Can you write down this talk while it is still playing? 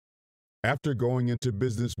After going into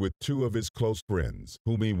business with two of his close friends,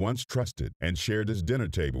 whom he once trusted and shared his dinner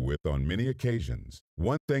table with on many occasions,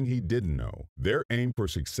 one thing he didn't know: their aim for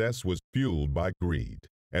success was fueled by greed.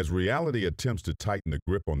 As reality attempts to tighten the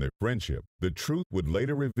grip on their friendship, the truth would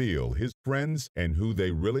later reveal his friends and who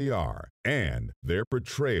they really are, and their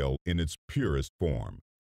portrayal in its purest form.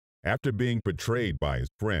 After being betrayed by his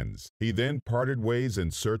friends, he then parted ways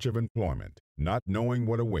in search of employment, not knowing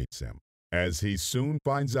what awaits him, as he soon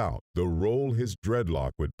finds out the role his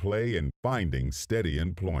dreadlock would play in finding steady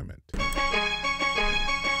employment.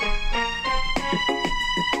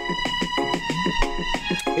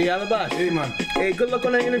 Hey, ILABASH. Hey, man. Hey, good luck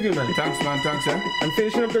on that interview, man. Thanks, man. Thanks, sir. I'm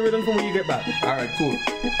finishing up the rhythm for when you get back. All right, cool.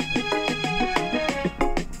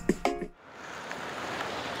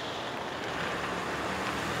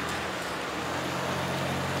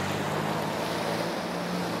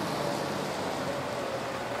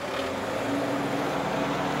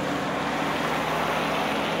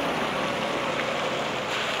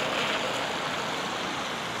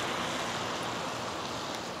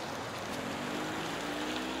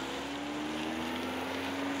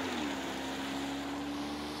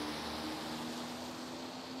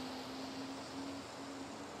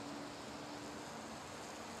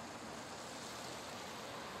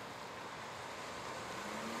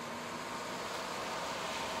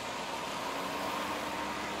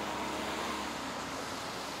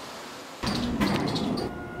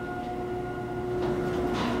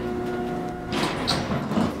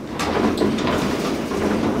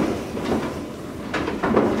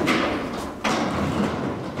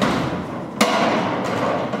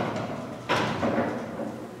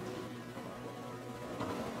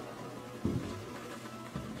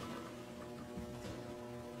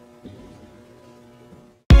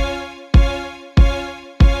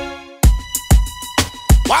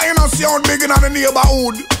 Why you not sound big in the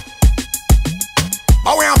neighborhood?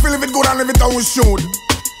 But we don't feel if it good and live it how we should.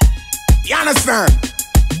 You understand?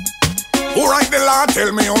 Who write the law? Tell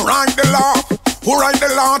me who write the law. Who write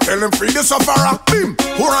the law? Tell them free the sufferer. Bim.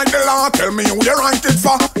 Who write the law? Tell me who they write it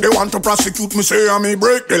for. They want to prosecute me, say I me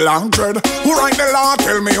break the law dread. Who write the law?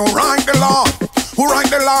 Tell me who write the law. Who write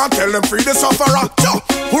the law? Tell them free the sufferer.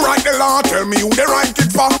 Who write the law? Tell me who they write it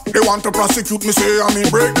for. They want to prosecute me, say I me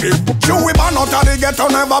break it. You we ban out of the ghetto,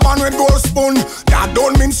 never ban with gold spoon. That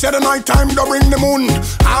don't mean say the night time to bring the moon.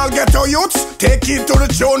 I'll get our youths, take it to the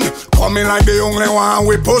tune. Coming like the only one,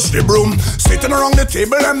 we push the broom. Sitting around the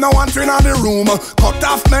table, them no one in the room. Cut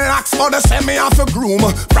off my locks for the send me off a groom.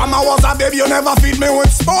 From I was a baby, you never feed me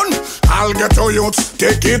with spoon. I'll get our youths,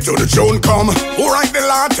 take it to the tune. Come, who write the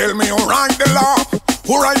law? Tell me who write the law.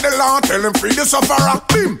 Who write the law? Tell them free the sufferer.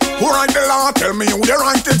 Bim. Who write the law? Tell me who they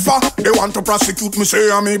write it for. They want to prosecute me,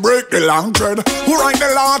 say I me break the law dread. Who write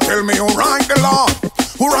the law? Tell me who write the law.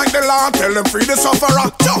 Who write the law? Tell them free the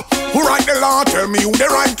sufferer. Who write the law? Tell me who they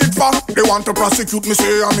write it for. They want to prosecute me,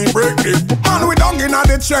 say I me break it. Man, we down in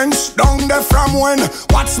the trench, down there from when.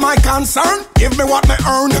 What's my concern? Give me what me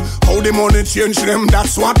earn. How the money change them,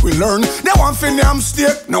 that's what we learn. They want fin name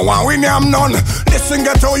state, no one we name none. Listen,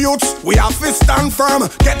 get our youths, we have to stand firm.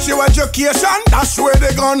 Get your education, that's where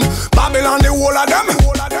they gone. Babylon, the whole of them.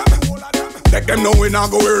 Let them know we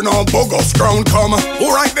not go wear no bogus crown. Come,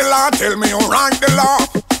 who write the law? Tell me who write the law.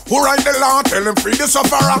 Who write the law? Tell them free the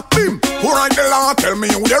sufferer. Bim. Who write the law? Tell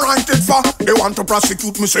me who they write it for. They want to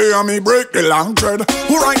prosecute me, say I me break the law dread.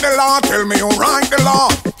 Who write the law? Tell me who write the law.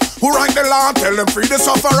 Who write the law? Tell them free the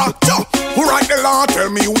sufferer. Who write the law?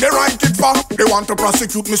 Tell me who they write it for. They want to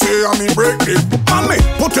prosecute me, say I me break it. And me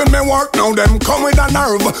put in me work, now them come with a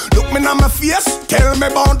nerve. Look me in my face, tell me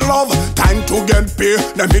about love. Time to get paid,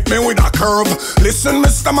 them hit me with a curve. Listen,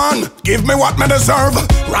 Mr. Man, give me what me deserve.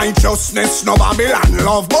 Righteousness, no Babylon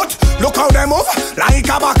love. But look how they move, like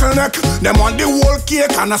a bottleneck. Them want the whole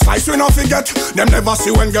cake and a slice we no forget. Them never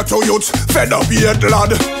see when ghetto youths fed up yet,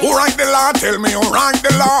 lad. Who write the law? Tell me who write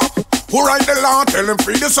the law. Who write the law? Tell them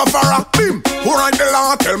free the sufferer. Bim. Who write the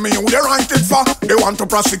law? Tell me who they write it for. They want to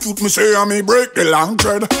prosecute me, say I me break the law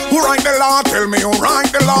dread. Who write the law? Tell me who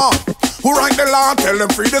write the law. Who write the law? Tell them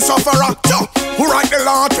free the sufferer. Who write the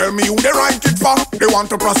law? Tell me who they write it for. They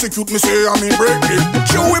want to prosecute me, say I me break it.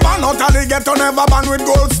 You we ban out of the ghetto, never ban with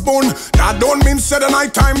gold spoon. That don't mean say the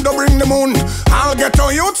night time to bring the moon. I'll get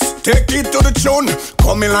our youths, take it to the tune.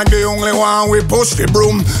 Coming like the only one, we push the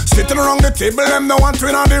broom. Sitting around the table, them no one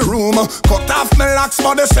in the room. Cut off my locks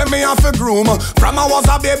for the send me off a groom. From I was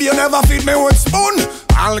a baby, you never feed me with spoon.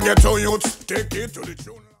 I'll get our youths, take it to the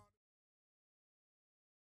tune.